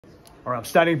All right, I'm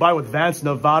standing by with Vance,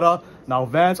 Nevada. Now,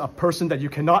 Vance, a person that you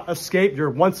cannot escape.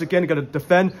 You're once again going to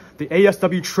defend the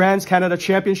ASW Trans-Canada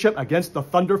Championship against the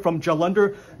Thunder from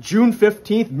Jalandhar, June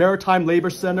 15th, Maritime Labor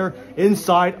Center,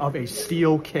 inside of a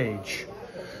steel cage.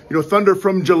 You know, Thunder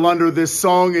from Jalandhar, this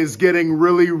song is getting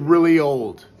really, really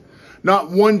old. Not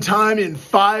one time in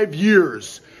 5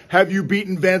 years have you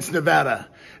beaten Vance, Nevada.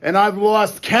 And I've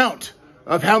lost count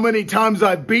of how many times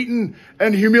I've beaten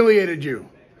and humiliated you.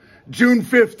 June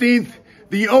 15th,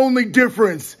 the only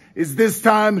difference is this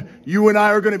time you and I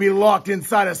are going to be locked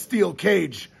inside a steel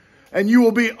cage. And you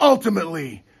will be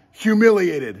ultimately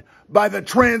humiliated by the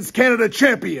Trans-Canada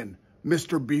champion,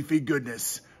 Mr. Beefy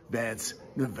Goodness, Vance,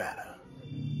 Nevada.